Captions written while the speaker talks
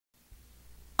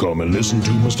Come and listen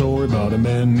to my story about a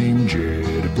man named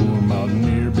Jed. A poor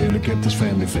mountaineer barely kept his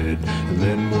family fed. And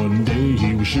then one day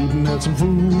he was shooting at some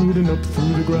food, and up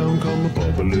through the ground come a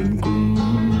bubbling crude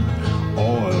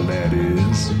oil, that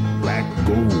is black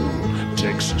gold,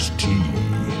 Texas tea.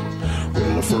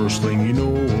 Well, the first thing you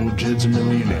know, old Jed's a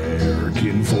millionaire.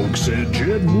 Kinfolk said,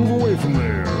 Jed, move away from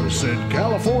there. Said,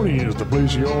 California is the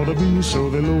place you ought to be. So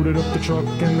they loaded up the truck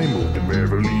and they moved to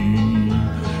Beverly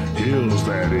Hills,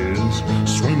 that is,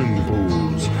 swimming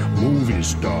pools, movie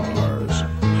stars,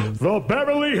 the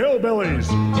Beverly Hillbillies.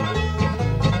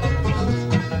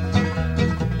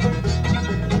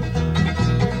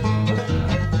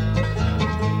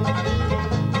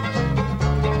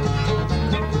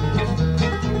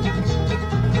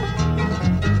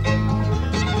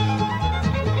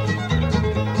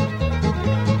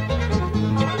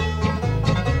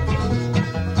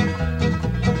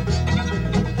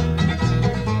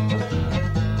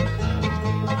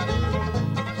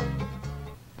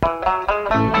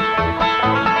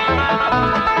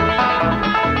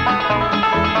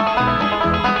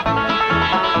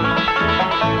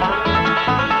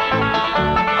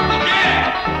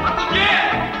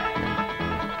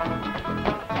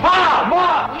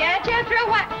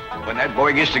 That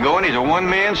boy gets to go and he's a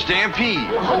one-man stampede.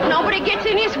 Hope nobody gets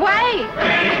in his way.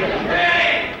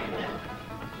 Hey!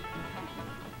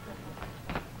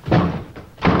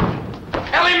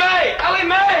 Elly May! Elly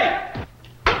May!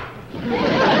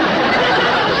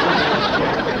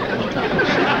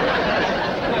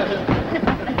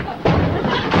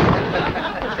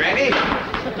 Granny,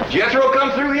 Jethro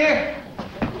come through here?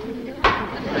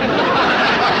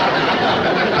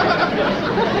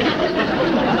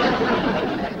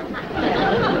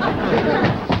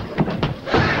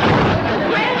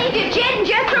 Granny, did Jed and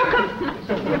Jethro come?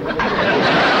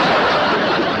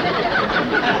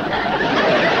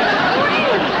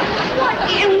 Granny, what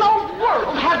in the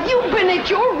world? Have you been at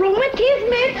your rheumatism,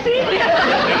 Mitzi?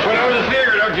 That's what I was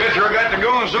figuring. Jethro got to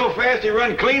going so fast he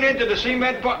run clean into the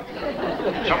cement pot.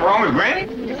 Something wrong with Granny?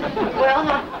 Well,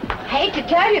 I hate to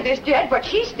tell you this, Jed, but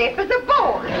she's stiff as a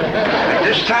board. At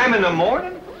this time in the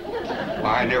morning?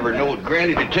 I never knowed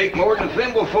Granny to take more than a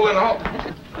thimbleful and all.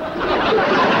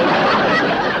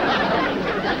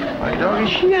 My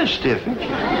doggy, she is stiff, isn't she?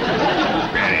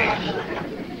 Granny,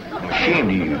 I'm ashamed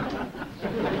of you.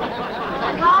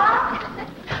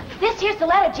 This here's the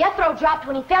letter Jethro dropped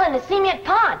when he fell in the cement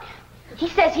pond. He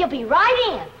says he'll be right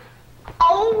in.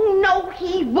 Oh, no,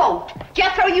 he won't.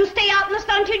 Jethro, you stay out in the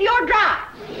sun till you're dry.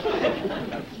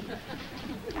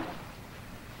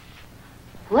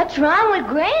 What's wrong with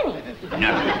Granny?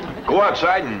 Nothing. Go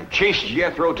outside and chase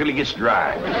Jethro till he gets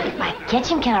dry. If I catch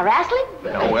him, can I wrestle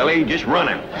him? No, Elly, just run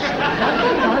him.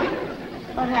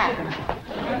 What happened?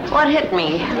 What hit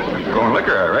me? Going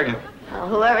liquor, I reckon. Well,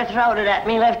 whoever throwed it at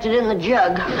me left it in the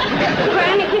jug.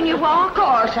 Granny, can you walk? Of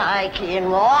course I can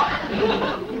walk.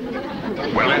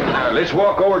 Well, then, let's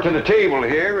walk over to the table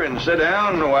here and sit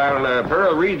down while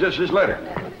Pearl reads us his letter.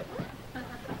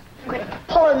 Quit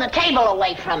pulling the table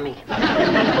away from me.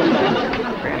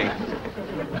 Granny,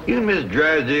 you and Miss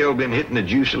Drysdale been hitting the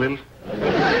juice a little? Of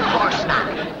course not.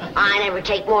 I never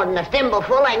take more than a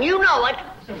thimbleful, and you know it.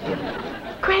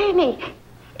 Granny,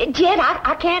 Jed,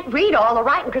 I can't read all the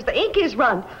writing because the ink is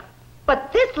run.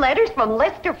 But this letter's from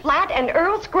Lester Flatt and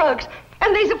Earl Scruggs,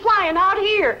 and they's a-flying out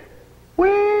here.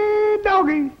 Well,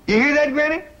 doggy. You hear that,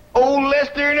 Granny? Old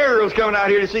Lester and Earl's coming out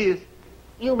here to see us.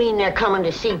 You mean they're coming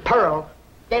to see Pearl?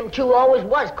 Them two always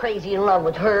was crazy in love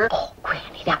with her. Oh,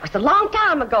 Granny, that was a long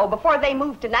time ago, before they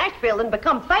moved to Nashville and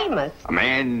become famous. A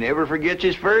man never forgets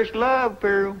his first love,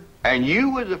 Pearl. And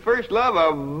you was the first love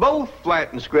of both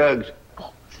Flatt and Scruggs.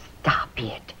 Oh, stop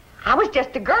it. I was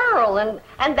just a girl,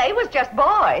 and they was just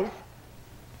boys.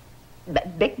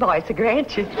 Big boys,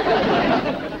 grant you.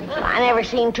 I never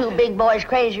seen two big boys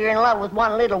crazier in love with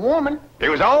one little woman. They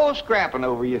was all scrapping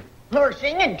over you. Or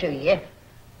singing to you.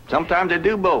 Sometimes they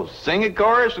do both. Sing a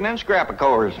chorus and then scrap a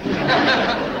chorus.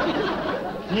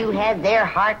 You had their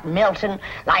heart melting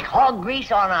like hog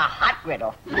grease on a hot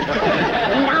griddle.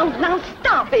 Now,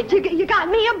 stop it. You got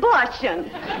me a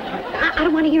blushing. I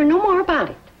don't want to hear no more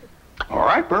about it. All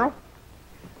right, Pearl.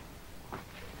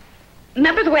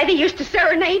 Remember the way they used to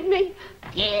serenade me?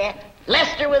 Yeah,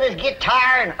 Lester with his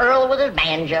guitar and Earl with his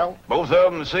banjo. Both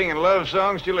of them singing love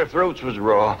songs till their throats was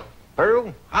raw.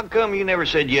 Pearl, how come you never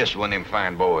said yes to one of them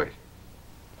fine boys?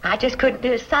 I just couldn't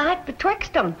decide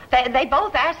betwixt them. They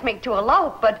both asked me to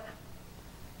elope, but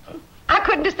I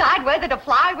couldn't decide whether to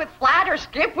fly with Flatt or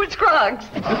skip with Scruggs.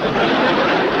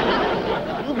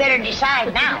 You better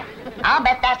decide now. I'll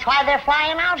bet that's why they're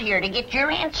flying out here, to get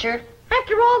your answer.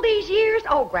 After all these years?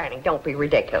 Oh, Granny, don't be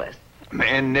ridiculous.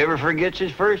 Man never forgets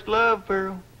his first love,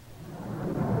 Pearl.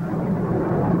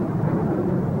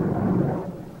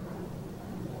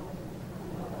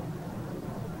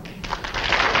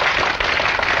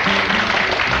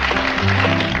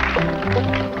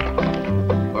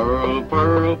 Pearl,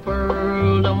 Pearl,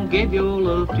 Pearl, don't give your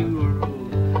love to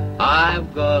Earl.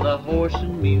 I've got a horse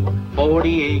and mule,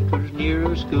 40 acres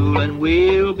near a school, and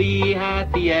we'll be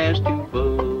happy as two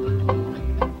buds.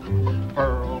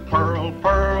 Pearl, Pearl,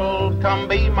 Pearl, come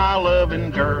be my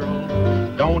loving girl.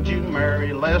 Don't you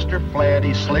marry Lester Flat,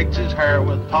 he slicks his hair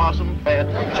with possum fat.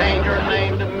 Change her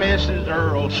name to Mrs.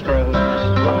 Earl Scruggs.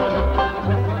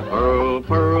 Pearl,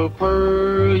 Pearl,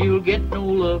 Pearl, you'll get no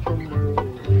love from Earl.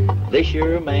 This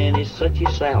your man is such a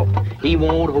salt. He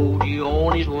won't hold you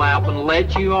on his lap and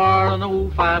let you are an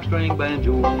old 5-string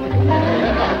banjo.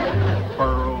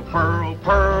 Pearl, Pearl,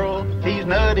 Pearl, he's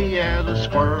nutty as a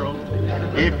squirrel.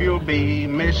 If you'll be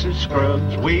Mrs.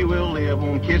 Scruggs, we will live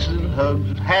on kisses and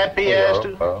hugs, happy as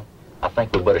to... Pearl, I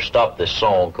think we better stop this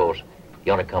song, 'cause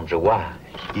yonder comes a wife.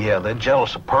 Yeah, they're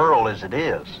jealous of Pearl as it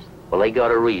is. Well, they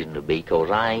got a reason to be, 'cause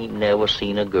I ain't never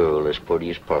seen a girl as pretty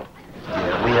as Pearl.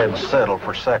 Yeah, we hadn't settled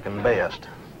for second best.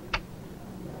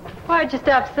 Why'd you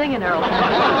stop singing, Earl?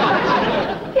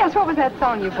 Yes, what was that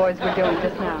song you boys were doing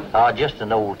just now? Just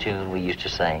an old tune we used to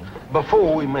sing.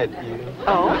 Before we met you.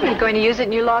 Oh, you're going to use it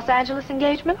in your Los Angeles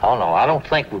engagement? Oh, no, I don't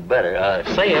think we'd better.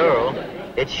 Say, Earl,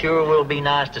 it sure will be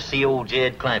nice to see old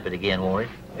Jed Clampett again, won't it?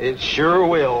 It sure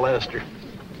will, Lester.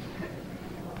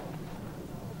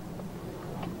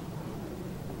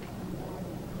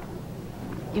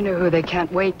 You know who they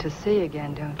can't wait to see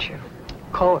again, don't you?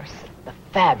 Of course, the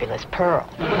fabulous Pearl.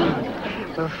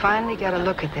 We'll finally get a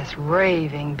look at this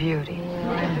raving beauty.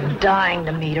 I'm dying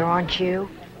to meet her, aren't you?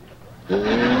 Did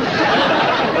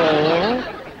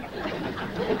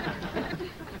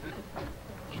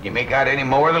you make out any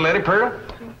more of the letter, Pearl?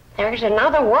 There's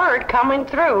another word coming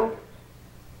through.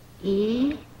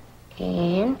 E-N-G-A-G.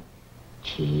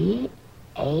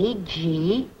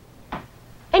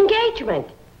 Engagement.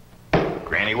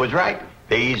 Granny was right.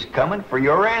 He's coming for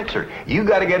your answer. You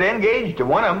got to get engaged to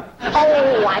one of them.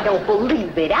 Oh, I don't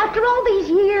believe it. After all these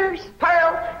years.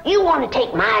 Pearl, you want to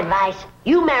take my advice?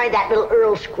 You marry that little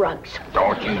Earl Scruggs.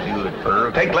 Don't you do it,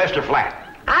 Pearl. Take Lester Flat.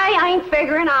 I ain't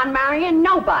figuring on marrying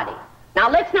nobody. Now,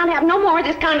 let's not have no more of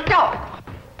this kind of talk.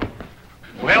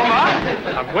 Well, Ma,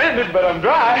 I'm winded, but I'm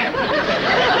dry.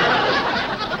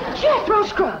 Jethro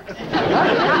Scruggs.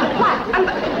 What?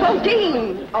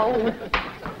 Bodine. Oh,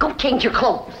 go change your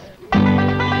clothes.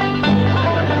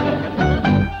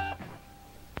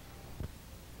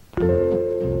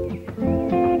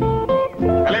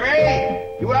 Elly,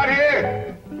 you out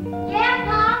here? Yeah,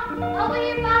 Pop. Over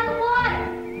here by the water.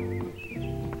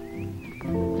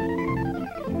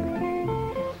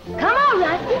 Come on,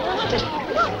 Rusty.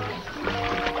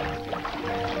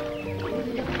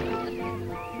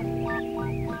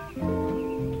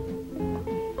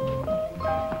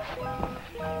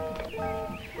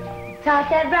 Taught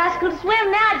that rascal to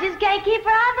swim now. Just can't keep her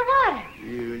out of the water.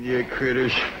 You and your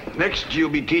critters. Next, you'll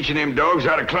be teaching them dogs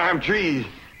how to climb trees.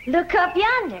 Look up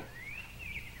yonder.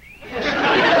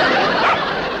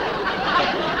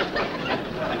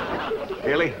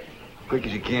 Elly, quick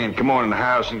as you can, come on in the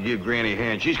house and give Granny a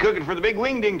hand. She's cooking for the big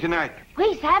wingding tonight.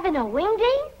 We's having a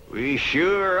wingding? We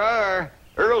sure are.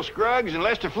 Earl Scruggs and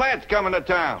Lester Flat's coming to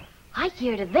town. I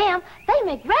hear to them. They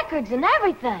make records and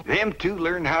everything. Them two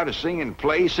learned how to sing and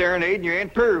play serenading your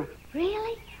Aunt Pearl.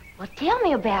 Really? Well, tell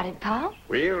me about it, Pa.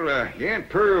 Well, your Aunt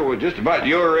Pearl was just about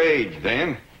your age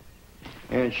then.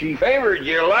 And she favored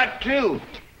you a lot, too.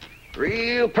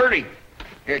 Real pretty.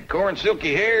 Had corn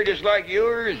silky hair just like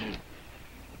yours and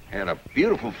had a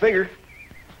beautiful figure.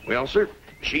 Well, sir,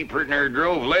 she pretty near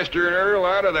drove Lester and Earl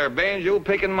out of their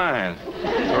banjo-picking minds.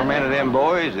 Poor man of them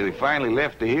boys, they finally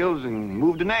left the hills and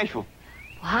moved to Nashville.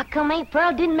 Well, how come Aunt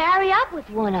Pearl didn't marry up with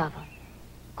one of them?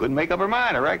 Couldn't make up her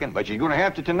mind, I reckon, but she's going to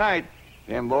have to tonight.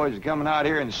 Them boys are coming out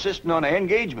here insisting on an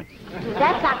engagement.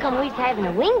 That's how come we's having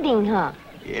a wingding, huh?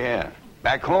 Yeah.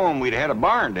 Back home, we'd had a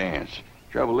barn dance.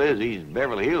 Trouble is, these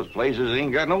Beverly Hills places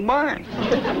ain't got no barns.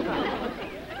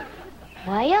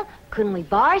 Well, couldn't we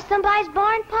borrow somebody's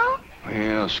barn, Pa?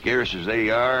 Well, scarce as they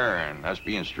are, and us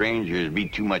being strangers, it'd be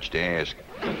too much to ask.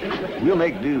 We'll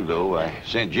make do, though. I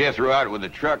sent Jethro out with a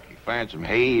truck to find some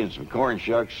hay and some corn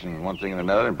shucks and one thing and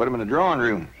another and put them in the drawing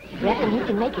room. Reckon he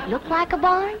can make it look like a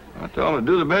barn? I told him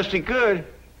to do the best he could.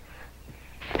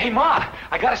 Hey, Ma,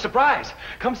 I got a surprise.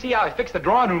 Come see how I fixed the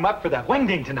drawing room up for that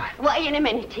wingding tonight. Wait a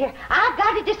minute here. I've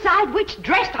got to decide which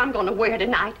dress I'm going to wear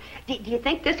tonight. Do you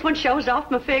think this one shows off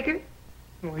my figure?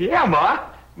 Well, yeah, Ma,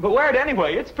 but wear it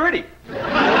anyway. It's pretty. Come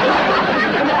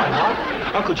on, Ma.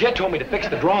 Uncle Jet told me to fix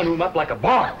the drawing room up like a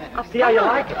barn. See how you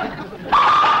like it.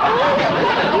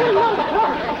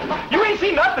 You ain't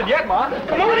seen nothing yet, Ma.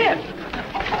 Come on in.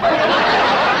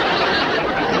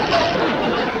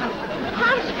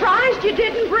 I'm surprised you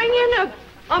didn't bring in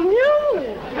a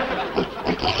mule.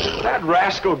 That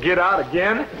rascal get out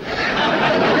again?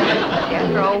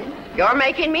 Jethro, you're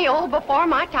making me old before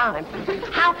my time.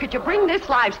 How could you bring this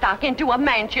livestock into a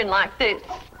mansion like this?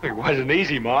 It wasn't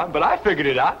easy, Ma, but I figured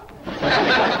it out. Took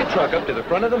the truck up to the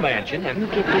front of the mansion and... You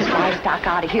get this livestock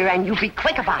out of here and you be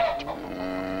quick about it.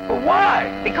 But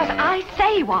why? Because I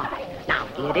say why. Now,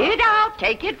 get it out,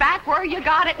 take it back where you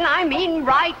got it, and I mean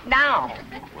right now.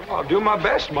 Well, I'll do my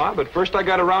best, Ma, but first I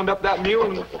gotta round up that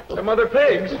mule and them other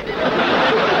pigs.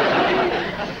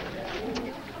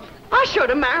 I should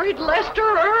have married Lester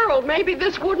Earl. Maybe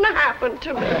this wouldn't have happened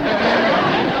to me.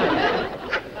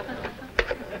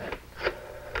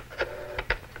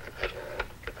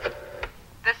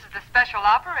 This is the special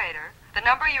operator. The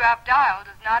number you have dialed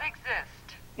does not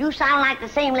exist. You sound like the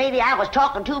same lady I was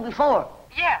talking to before.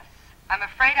 Yes, I'm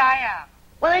afraid I am.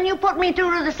 Well, then you put me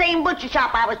through to the same butcher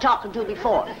shop I was talking to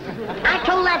before. I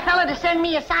told that fella to send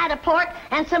me a side of pork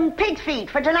and some pig feet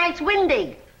for tonight's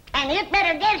windig. And it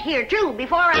better get here, too,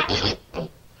 before I...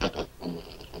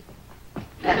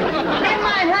 Never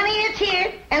mind, honey, it's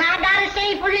here. And I gotta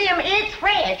say for him, it's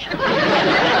fresh.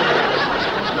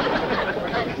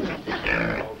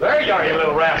 Oh, there you are, you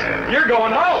little rascal. You're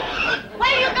going home.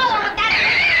 Where you going with that?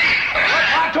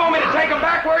 I told me to take him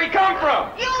back where he come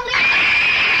from. You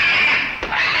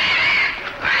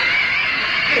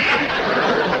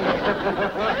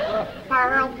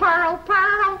Pearl, Pearl,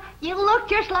 Pearl, you look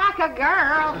just like a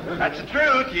girl. That's the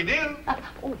truth, you do.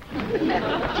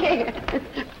 Ted,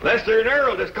 Lester and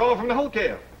Earl just called from the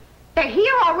hotel. they're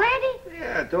here already?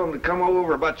 Yeah, I told them to come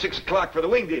over about 6 o'clock for the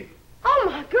wing dig. Oh,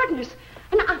 my goodness.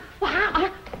 And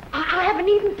I haven't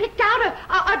even picked out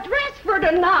a dress for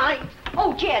tonight.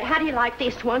 Oh, Jed, how do you like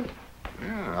this one?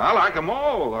 Yeah, I like them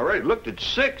all. I already looked at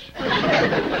 6.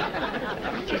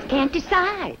 Just can't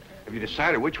decide. Have you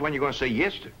decided which one you're going to say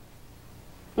yes to?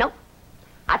 Nope.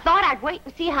 I thought I'd wait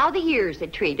and see how the years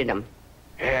had treated them.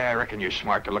 Yeah, I reckon you're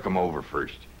smart to look them over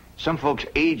first. Some folks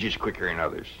age is quicker than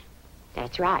others.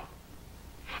 That's right.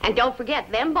 And don't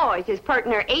forget, them boys is pert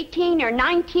near 18 or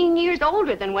 19 years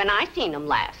older than when I seen them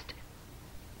last.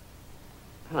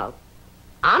 Well,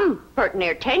 I'm pert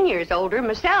near 10 years older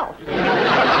myself.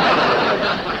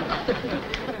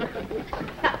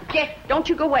 Now, Jeff, don't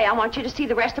you go away. I want you to see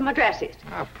the rest of my dresses.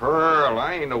 Ah, Pearl,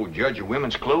 I ain't no judge of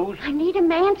women's clothes. I need a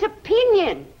man's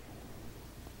opinion.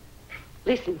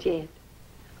 Listen, Jed.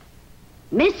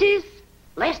 Mrs.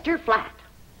 Lester Flat.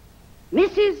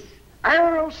 Mrs.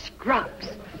 Earl Scruggs.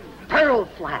 Pearl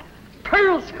Flat.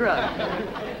 Pearl Scruggs.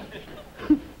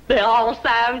 They all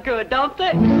sound good, don't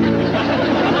they?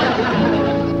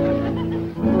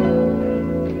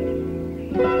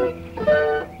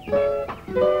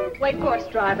 Wait for us,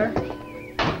 driver.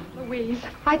 Louise,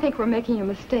 I think we're making a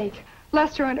mistake.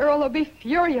 Lester and Earl will be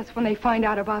furious when they find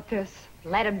out about this.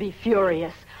 Let him be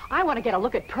furious. I want to get a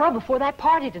look at Pearl before that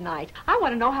party tonight. I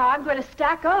want to know how I'm going to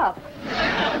stack up.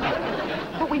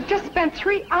 But we've just spent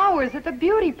 3 hours at the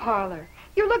beauty parlor.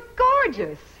 You look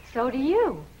gorgeous. So do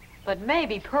you. But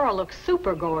maybe Pearl looks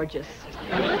super gorgeous.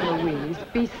 Louise,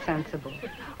 be sensible.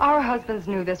 Our husbands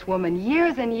knew this woman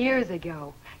years and years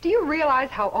ago. Do you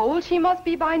realize how old she must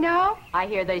be by now? I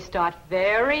hear they start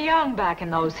very young back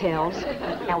in those hills.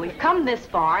 Now, we've come this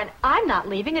far, and I'm not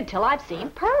leaving until I've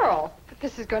seen Pearl. But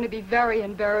this is going to be very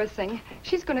embarrassing.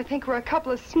 She's going to think we're a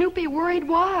couple of snoopy, worried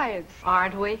wives.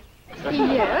 Aren't we?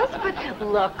 Yes, but...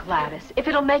 Look, Gladys, if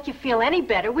it'll make you feel any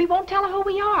better, we won't tell her who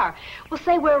we are. We'll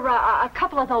say we're a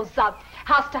couple of those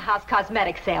house-to-house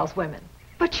cosmetic saleswomen.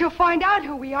 But you'll find out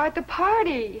who we are at the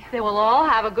party. Then we'll all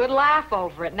have a good laugh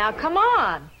over it. Now, come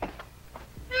on.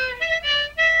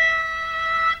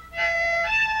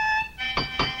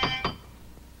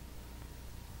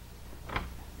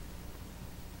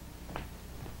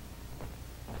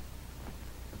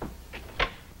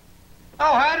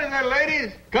 Oh, howdy there,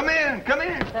 ladies. Come in, come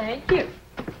in. Thank you.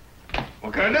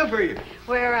 What can I do for you?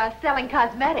 We're selling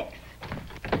cosmetics.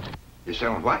 You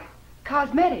selling what?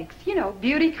 Cosmetics, you know,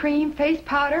 beauty cream, face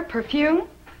powder, perfume.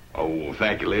 Oh,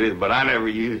 thank you, ladies, but I never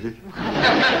use it.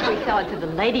 We sell it to the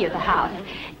lady of the house.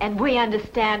 And we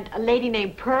understand a lady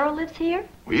named Pearl lives here?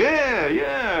 Well,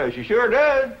 yeah, she sure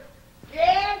does.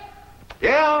 Yes?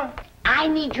 Yeah? I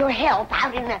need your help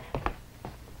out in the...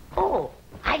 Oh,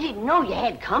 I didn't know you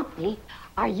had company.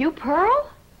 Are you Pearl?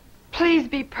 Please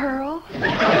be Pearl.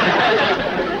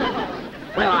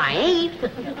 Well, I ain't.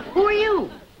 Who are you?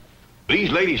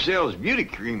 These ladies sells beauty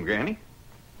cream, Granny.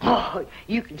 Oh,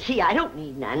 you can see I don't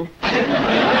need none. Come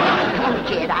on,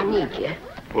 kid, I need you.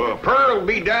 Well, Pearl will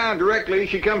be down directly.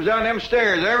 She comes down them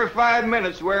stairs every 5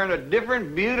 minutes wearing a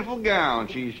different beautiful gown.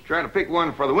 She's trying to pick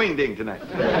one for the wingding tonight.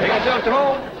 Take yourself to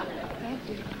home.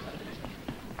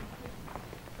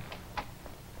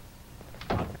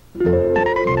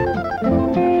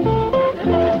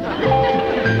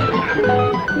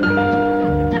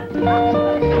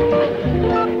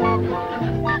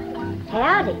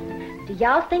 Howdy. Do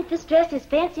y'all think this dress is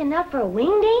fancy enough for a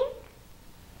wingding?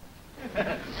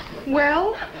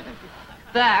 Well,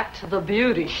 back to the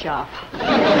beauty shop.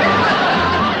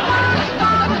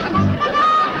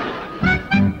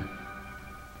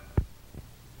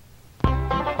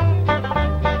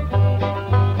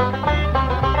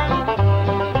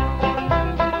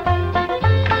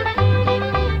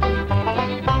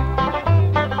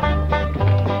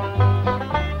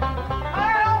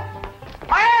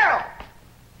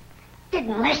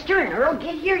 Didn't Lester and Earl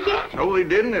get here yet? No, they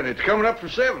didn't, and it's coming up for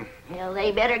 7. Well,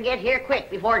 they better get here quick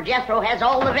before Jethro has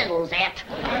all the victuals at.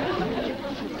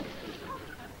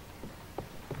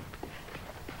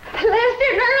 Lester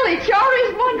and Early, sure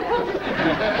is wonderful.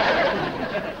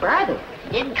 Brother,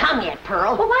 didn't come yet,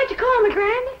 Pearl. Well, why'd you call me,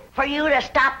 Granny? For you to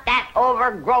stop that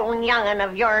overgrown young'un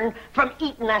of yourn from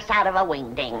eating us out of a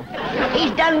wingding.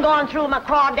 He's done gone through my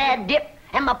crawdad dip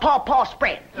and my pawpaw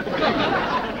spread.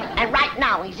 And right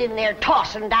now he's in there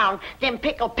tossing down them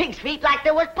pickled pig's feet like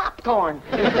there was popcorn.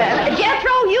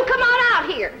 Jethro, you come on out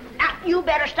here. Now, you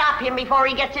better stop him before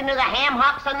he gets into the ham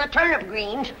hocks and the turnip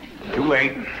greens. Too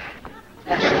late. Them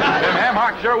ham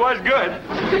hocks sure was good.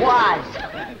 Was.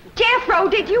 Jethro,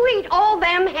 did you eat all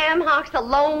them ham hocks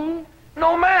alone?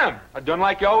 No, ma'am. I done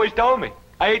like you always told me.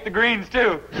 I ate the greens,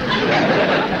 too.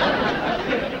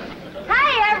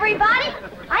 Hi, everybody.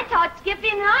 I taught Skippy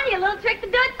and Ronnie a little trick to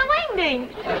do at the wingding.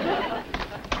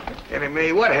 Annie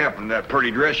Mae, what happened to that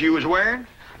pretty dress you was wearing?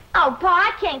 Oh,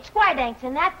 Pa, I can't square dance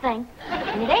in that thing.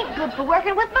 And it ain't good for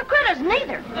working with my critters,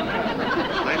 neither.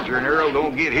 Lester and Earl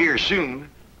don't get here soon.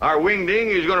 Our wingding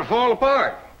is going to fall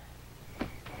apart.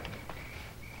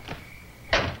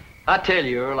 I tell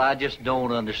you, Earl, I just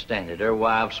don't understand it. Their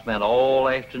wives spent all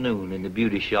afternoon in the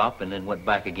beauty shop and then went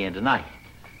back again tonight.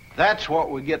 That's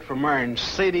what we get for marrying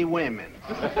city women.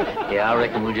 Yeah, I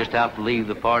reckon we'll just have to leave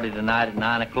the party tonight at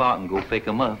 9 o'clock and go pick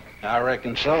 'em up. I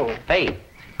reckon so. Hey,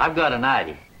 I've got an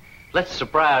idea. Let's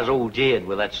surprise old Jed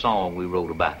with that song we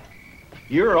wrote about.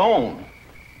 Your own.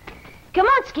 Come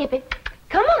on, Skippy.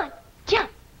 Come on. Jump.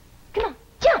 Come on.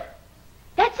 Jump.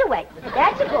 That's the way.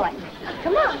 That's the boy.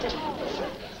 Come on.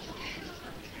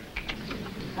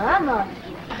 Come on.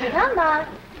 Come on.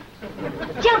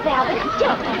 Jump, Albert.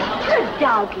 Jump. Good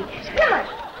doggy. Come on.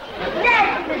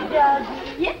 That's the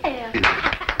doggy. Yeah.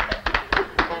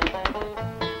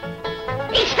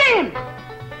 It's them.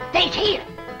 They's here.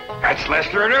 That's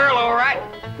Lester and Earl, all right.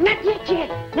 Not yet, Jed.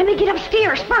 Let me get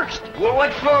upstairs first, Well,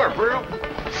 what for, Pearl?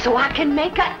 so I can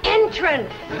make an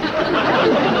entrance.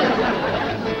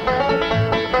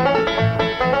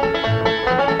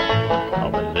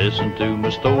 Come and listen to my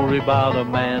story about a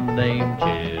man named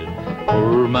Jed.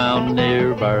 Poor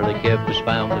mountaineer barely kept his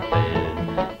family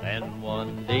fed. Then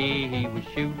one day he was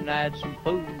shooting at some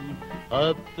food.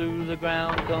 Up through the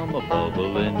ground come a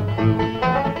bubbling crude.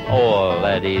 Oil,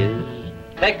 that is,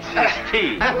 Texas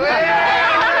tea. Well,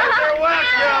 you're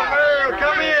welcome, Earl.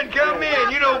 Come in.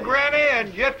 You know Granny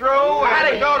and Jethro and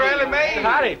Howdy. his daughter Elly Mae.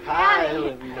 Howdy.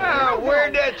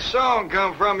 Where'd that song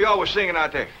come from y'all was singing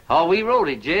out there? Oh, we wrote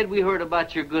it, Jed. We heard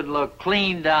about your good luck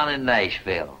clean down in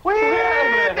Nashville.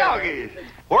 Well, doggies.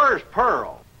 Where's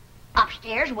Pearl?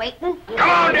 Upstairs waiting. Come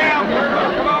on down,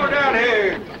 Pearl. Come on down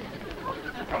here.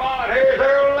 Come on, here's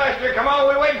Earl and Lester. Come on,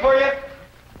 we're waiting for you.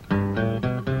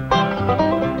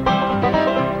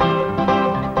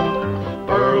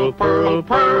 Pearl, Pearl,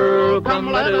 Pearl,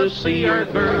 come let us see our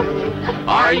girl.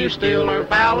 Are you still her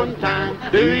Valentine?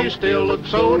 Do you still look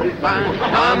so divine?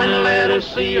 Come and let us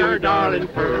see our darling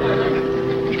Pearl.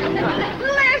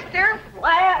 Lester,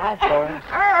 Flat.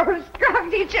 Oh,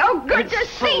 Scruggs, it's so good to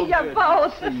see you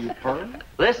both. See you, Pearl.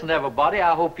 Listen, everybody,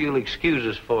 I hope you'll excuse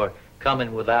us for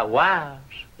coming without wives.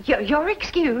 You're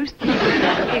excused. We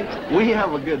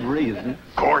have a good reason.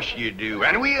 Of course you do,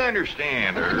 and we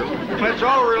understand, Earl. Let's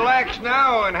all relax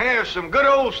now and have some good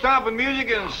old stomping music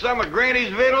and some of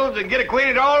Granny's victuals and get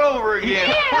acquainted all over again.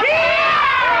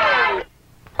 Yeah!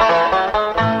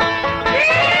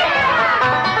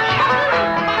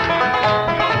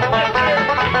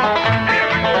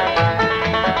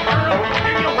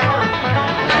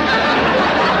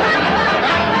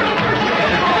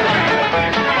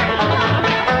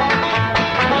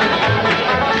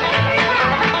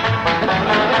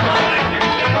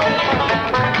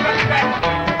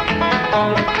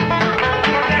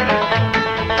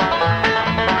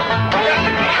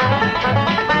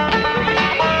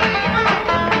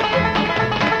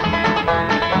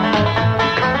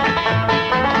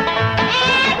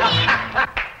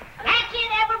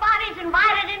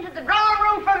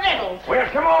 Well,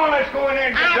 come on, let's go in there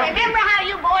and get I remember how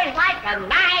you boys like a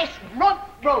nice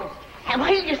roast. And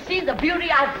wait till you see the beauty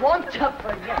I've warmed up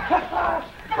for you.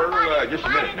 Pearl, just a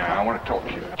minute now. I want to talk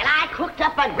to you. And I cooked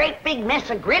up a great big mess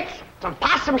of grits, some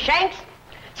possum shanks,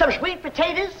 some sweet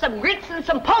potatoes, some grits, and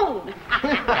some pone.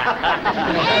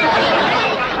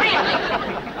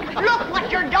 Look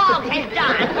what your dog has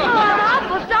done. Oh, I'm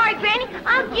awful sorry, Granny.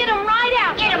 I'll get him right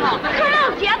out. Get him on. Come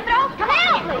on, Jethro.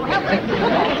 Help me.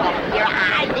 Your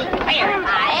eyes declare if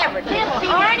I ever did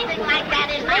see anything like that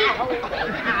in my whole thing.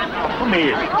 Come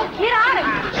here. Oh, get out of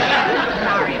here.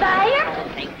 Sorry. Baer?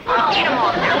 Get him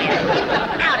on now.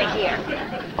 Out of here.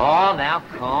 Oh, now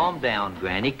calm down,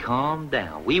 Granny, calm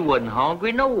down. We wasn't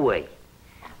hungry no way.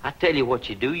 I tell you what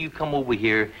you do. You come over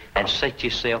here and set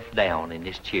yourself down in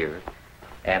this chair,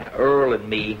 and Earl and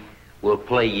me will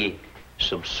play you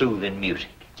some soothing music.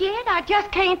 Jed, I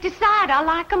just can't decide. I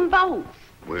like them both.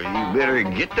 Well, you better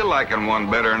get to liking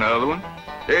one better than the other one.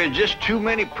 There's just too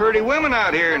many pretty women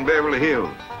out here in Beverly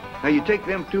Hills. Now, you take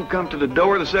them two come to the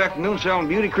door this afternoon selling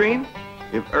beauty cream.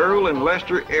 If Earl and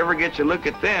Lester ever gets a look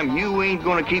at them, you ain't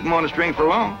going to keep them on the string for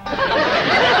long.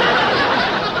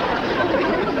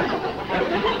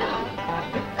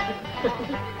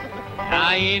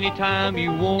 Now, anytime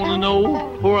you want to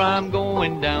know where I'm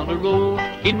going down the road,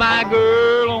 get my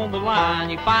girl on the line.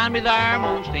 You find me there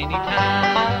most any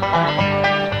time.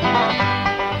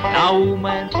 Now, old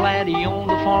man Flatty on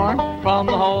the farm, from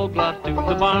the hog lot to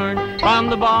the barn, from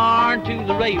the barn to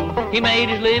the rail, he made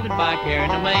his living by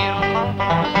carrying the mail.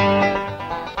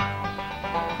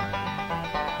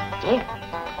 Yeah,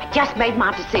 I just made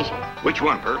my decision. Which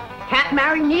one, Pearl? Can't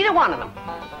marry neither one of them.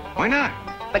 Why not?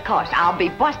 Because I'll be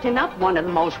busting up one of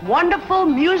the most wonderful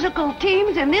musical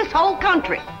teams in this whole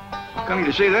country. How come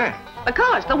you say that?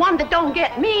 Because the one that don't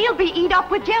get me will be eat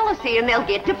up with jealousy, and they'll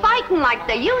get to fighting like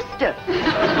they used to.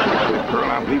 Pearl,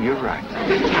 I believe you're right.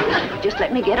 Just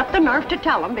let me get up the nerve to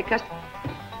tell them, because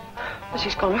this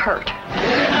is going to hurt.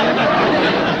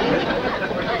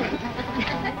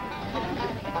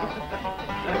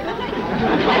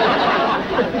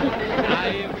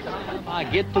 I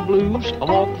get the blues, I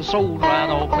walk the soul right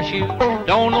off my shoes.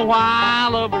 Don't know why I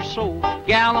love her so.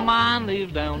 Gal of mine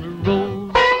lives down the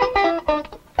road.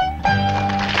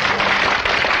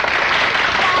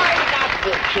 That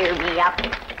did cheer me up.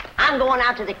 I'm going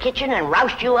out to the kitchen and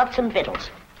roust you up some victuals.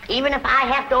 Even if I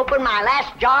have to open my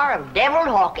last jar of deviled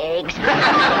hawk eggs.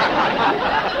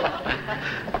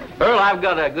 Earl, I've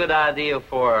got a good idea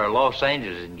for our Los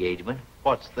Angeles engagement.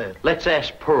 What's that? Let's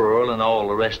ask Pearl and all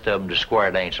the rest of them to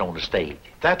square dance on the stage.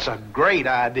 That's a great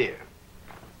idea.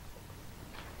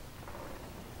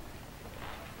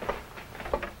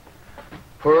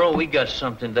 Pearl, we got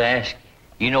something to ask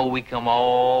you. You know we come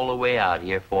all the way out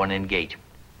here for an engagement.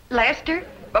 Lester,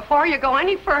 before you go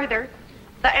any further,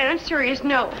 the answer is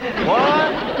no.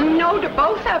 What? No to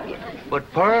both of you. But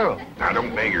Pearl... Now,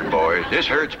 don't beg her, boys. This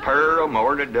hurts Pearl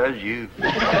more than it does you.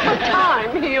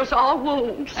 Time heals all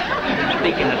wounds.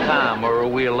 Speaking of time, Earl,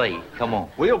 we're late. Come on.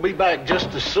 We'll be back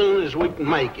just as soon as we can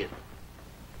make it.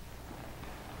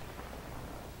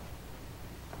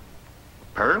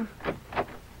 Pearl,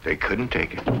 they couldn't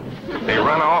take it. They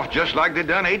run off just like they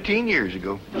done 18 years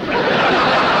ago. They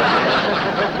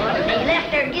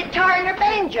left their guitar and their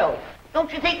banjo.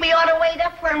 Don't you think we ought to wait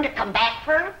up for them to come back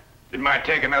for them? It might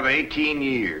take another 18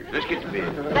 years. Let's get to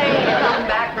bed. They ain't coming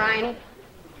back, Riney.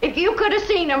 If you could have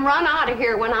seen them run out of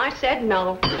here when I said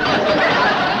no.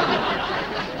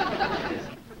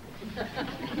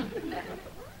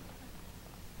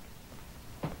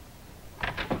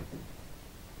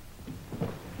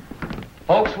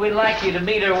 Folks, we'd like you to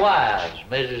meet our wives,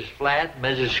 Mrs. Flatt,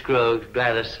 Mrs. Scruggs,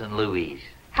 Gladys, and Louise.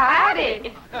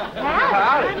 Howdy.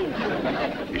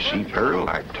 You see, Pearl,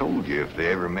 I told you if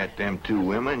they ever met them two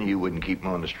women, you wouldn't keep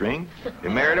them on the string. They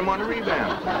married them on the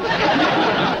rebound.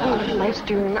 Oh,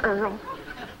 Lester and Earl.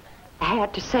 I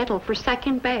had to settle for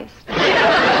second best.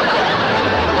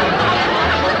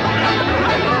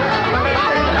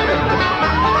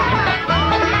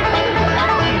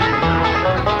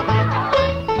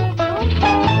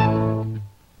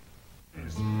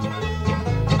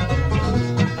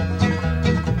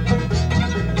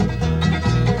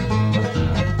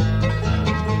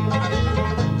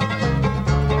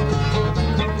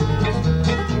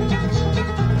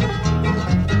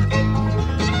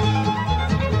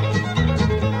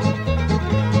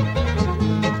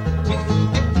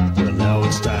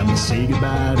 say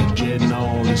goodbye to Jed and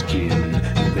all his kin.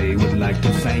 They would like to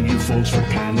thank you folks for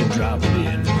kindly dropping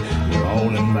in. You're all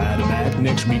invited back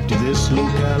next week to this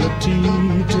locality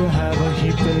to have a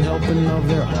heaping helping of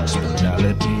their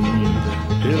hospitality.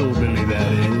 Hillbilly,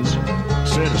 that is.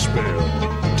 Set a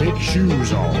spell. Take your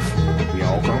shoes off.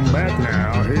 Y'all come back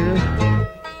now, here.